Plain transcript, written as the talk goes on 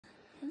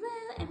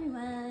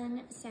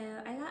everyone. So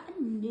I got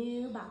a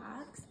new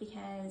box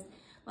because,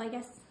 well, I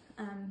guess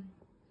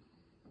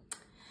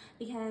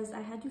because I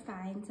had to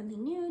find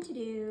something new to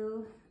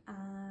do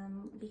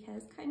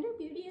because Kinder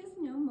Beauty is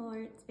no more.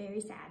 It's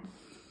very sad.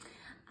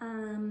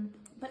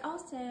 But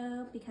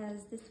also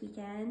because this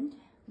weekend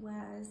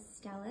was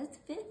Stella's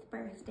 5th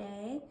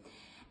birthday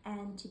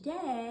and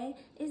today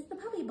is the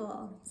puppy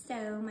bowl.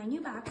 So my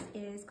new box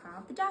is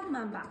called the Dog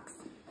Mom box.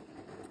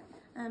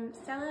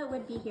 Stella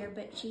would be here,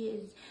 but she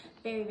is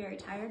very, very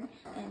tired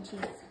and she's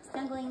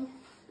snuggling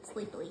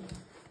sleepily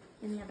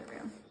in the other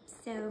room.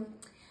 So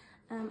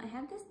I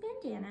have this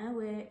bandana,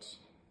 which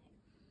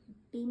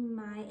Be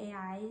My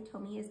AI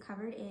told me is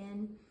covered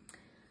in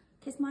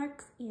kiss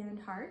marks and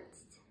hearts.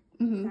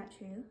 Is that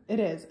true? It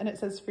is, and it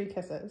says free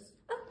kisses.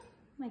 Oh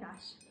my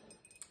gosh.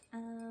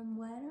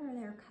 What are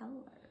their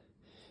colors?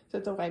 So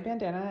it's a white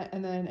bandana,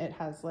 and then it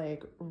has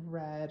like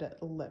red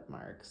lip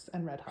marks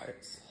and red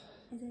hearts.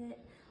 Is it,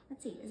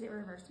 let's see, is it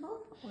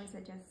reversible or is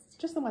it just?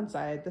 Just the one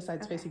side, the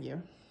side's facing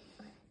you.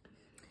 Okay.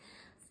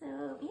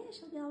 So yeah,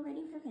 she'll be all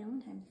ready for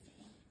Valentine's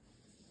Day.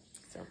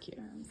 So cute.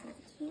 So it's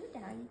a cute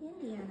doggy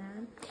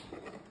bandana.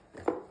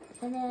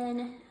 And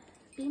then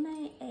Be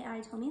My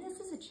AI told me this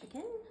is a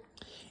chicken.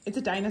 It's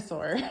a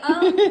dinosaur.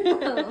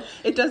 Oh.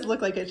 It does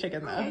look like a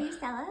chicken though. Hi, are you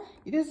Stella?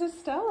 This is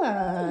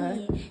Stella.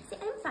 Hey. See,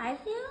 I'm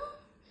 5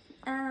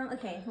 now.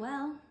 Okay,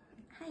 well,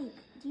 hi.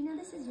 Do you know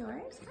this is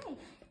yours? Hi.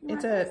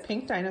 It's a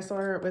pink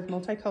dinosaur with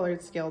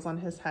multicolored scales on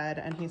his head,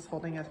 and he's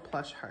holding a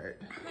plush heart.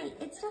 Hi,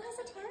 it still has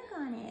a tag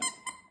on it.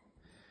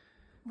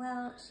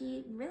 Well,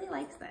 she really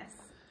likes this.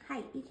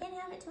 Hi, you can't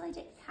have it till I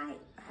take, hi.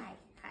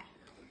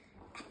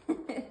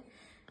 Okay,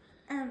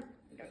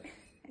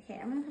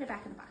 I'm gonna put it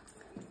back in the box.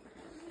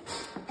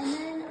 And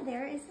then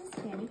there is this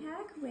fanny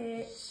pack,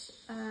 which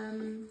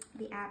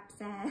the app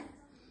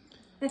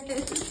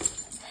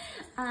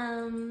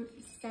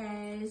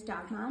says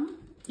Dog Mom.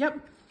 Yep.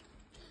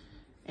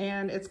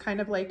 And it's kind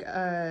of like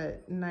a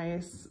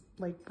nice,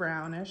 like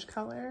brownish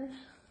color.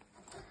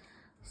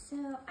 So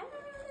I'm not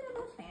really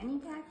a fanny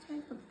pack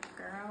type of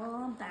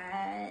girl,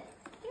 but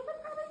it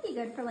would probably be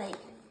good for like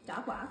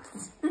dog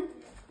walks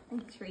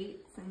and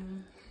treats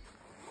and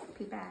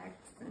poop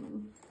bags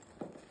and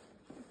I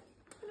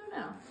don't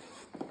know.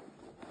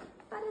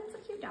 But it's a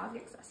cute dog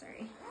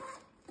accessory.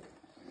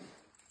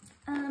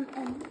 And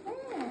then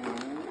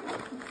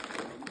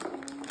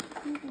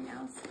anything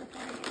else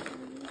before I get to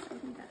these? I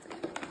think that's it.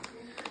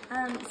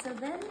 So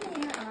then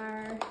there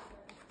are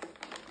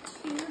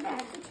 2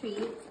 bags of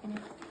treats, and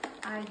if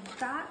I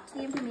got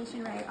the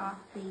information right off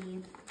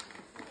the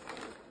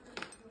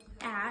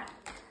app.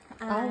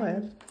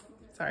 Olive.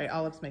 Sorry,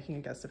 Olive's making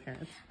a guest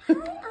appearance. Hi,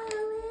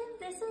 Olive.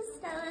 This is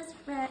Stella's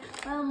friend.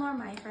 Well, more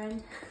my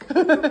friend.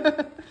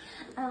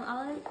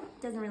 Olive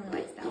doesn't really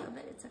like Stella,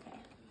 but it's okay.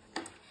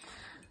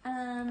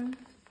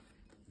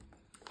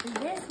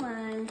 This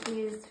one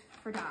is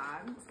for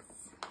dogs.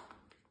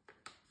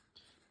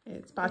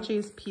 It's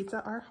Bocce's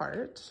Pizza Our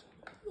Heart.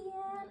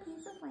 Yeah,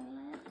 pizza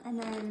flavor. And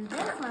then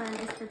this one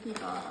is for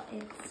people.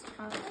 It's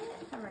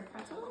chocolate covered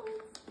pretzels.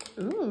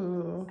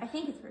 Ooh. I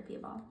think it's for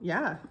people.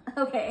 Yeah.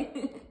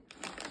 Okay.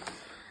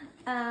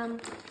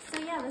 So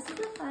yeah, this is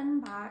a fun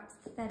box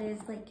that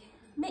is like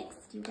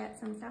mixed. You get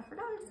some stuff for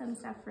dogs, some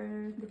stuff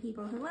for the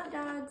people who love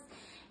dogs.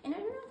 And I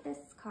don't know if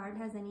this card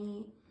has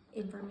any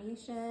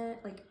information,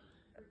 like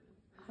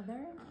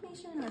other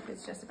information, or if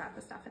it's just about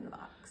the stuff in the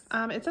box.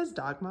 It says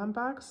Dog Mom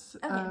box.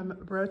 Okay.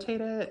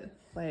 Rotate it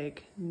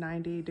like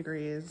 90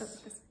 degrees. So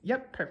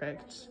Yep,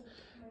 perfect.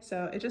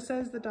 So it just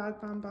says the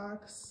Dog Mom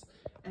box,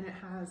 and it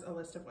has a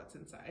list of what's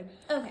inside.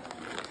 Okay,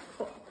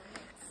 cool.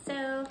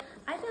 So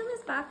I found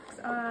this box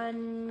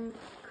on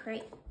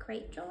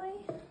Cratejoy,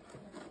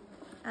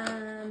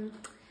 and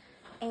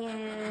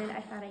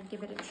I thought I'd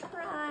give it a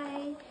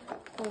try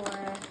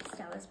for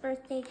Stella's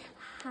birthday.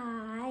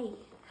 Hi,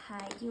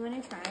 do you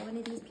want to try one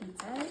of these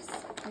pizzas?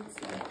 Let's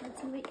see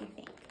what you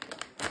think.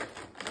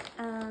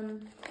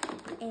 And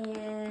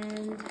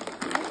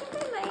I think I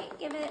might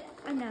give it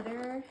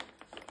another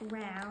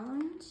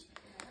round.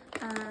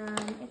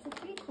 It's a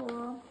pretty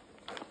cool.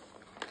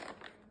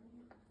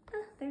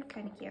 They're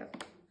kind of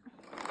cute.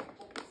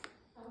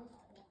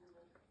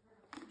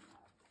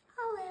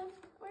 Olive,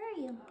 where are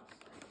you?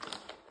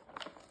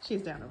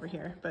 She's down over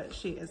here, but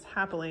she is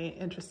happily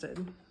interested.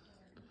 There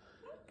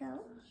you go.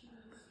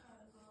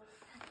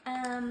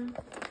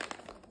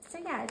 So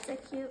yeah, it's a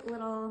cute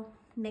little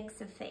mix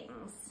of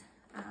things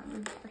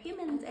for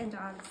humans and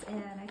dogs,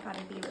 and I thought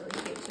it'd be really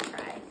cute to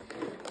try.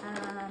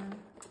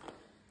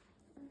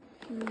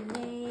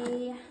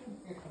 They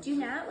do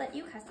not let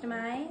you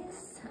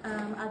customize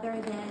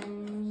other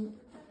than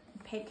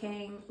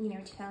picking,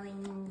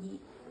 telling you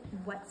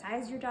what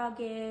size your dog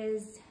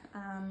is,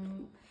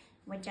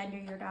 what gender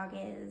your dog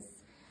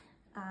is.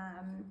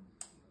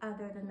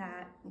 Other than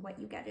that, what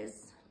you get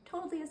is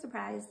totally a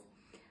surprise.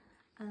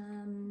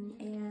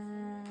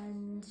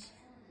 And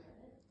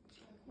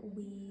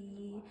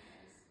we,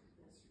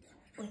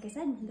 like I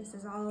said, this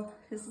is all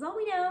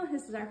we know.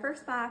 This is our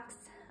first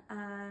box.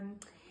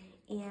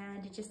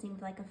 and it just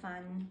seemed like a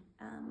fun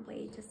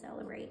way to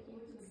celebrate.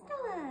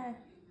 Stella,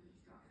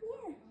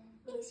 yeah,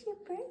 it's your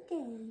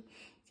birthday.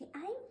 See,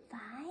 I'm 5.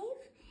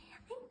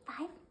 I'm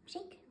 5.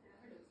 Shake.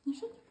 You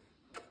shake.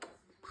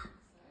 Pop.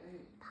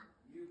 Pop.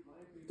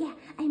 Yeah,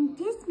 I'm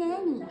this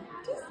many.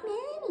 This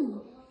many.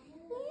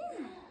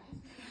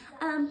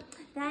 Yeah.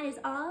 That is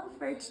all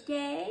for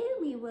today.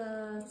 We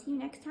will see you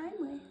next time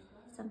with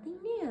something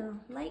new.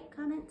 Like,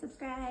 comment,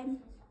 subscribe.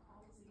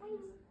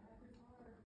 Bye.